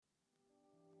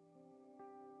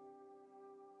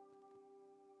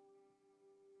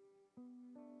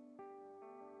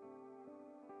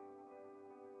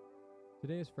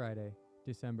Today is Friday,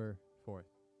 December 4th.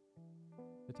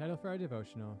 The title for our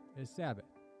devotional is Sabbath,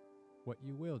 What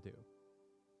You Will Do.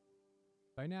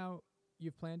 By now,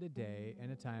 you've planned a day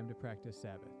and a time to practice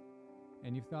Sabbath,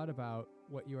 and you've thought about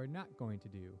what you are not going to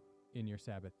do in your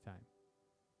Sabbath time.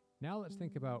 Now let's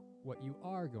think about what you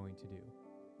are going to do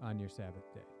on your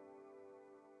Sabbath day.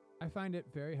 I find it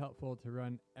very helpful to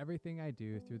run everything I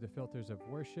do through the filters of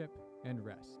worship and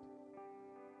rest.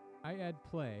 I add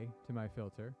play to my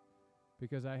filter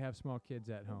because I have small kids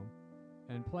at home,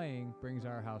 and playing brings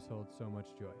our household so much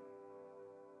joy.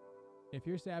 If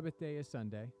your Sabbath day is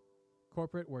Sunday,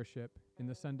 corporate worship in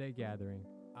the Sunday gathering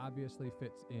obviously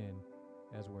fits in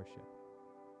as worship.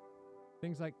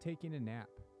 Things like taking a nap,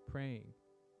 praying,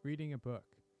 reading a book,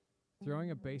 throwing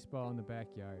a baseball in the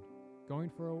backyard, going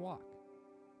for a walk,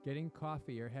 getting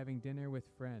coffee or having dinner with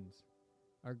friends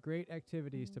are great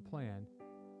activities to plan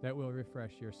that will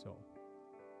refresh your soul.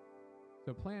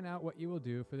 So plan out what you will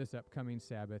do for this upcoming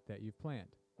Sabbath that you've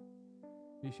planned.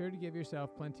 Be sure to give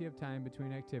yourself plenty of time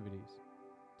between activities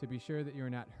to be sure that you're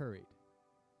not hurried.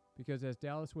 Because as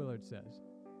Dallas Willard says,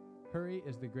 hurry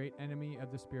is the great enemy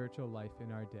of the spiritual life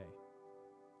in our day.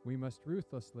 We must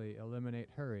ruthlessly eliminate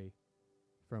hurry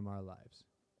from our lives.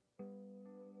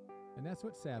 And that's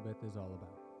what Sabbath is all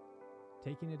about.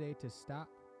 Taking a day to stop,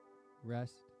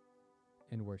 rest,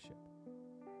 and worship.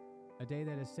 A day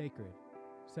that is sacred,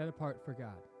 set apart for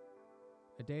God.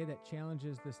 A day that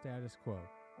challenges the status quo,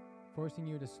 forcing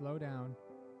you to slow down,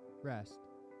 rest,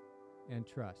 and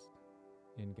trust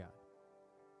in God.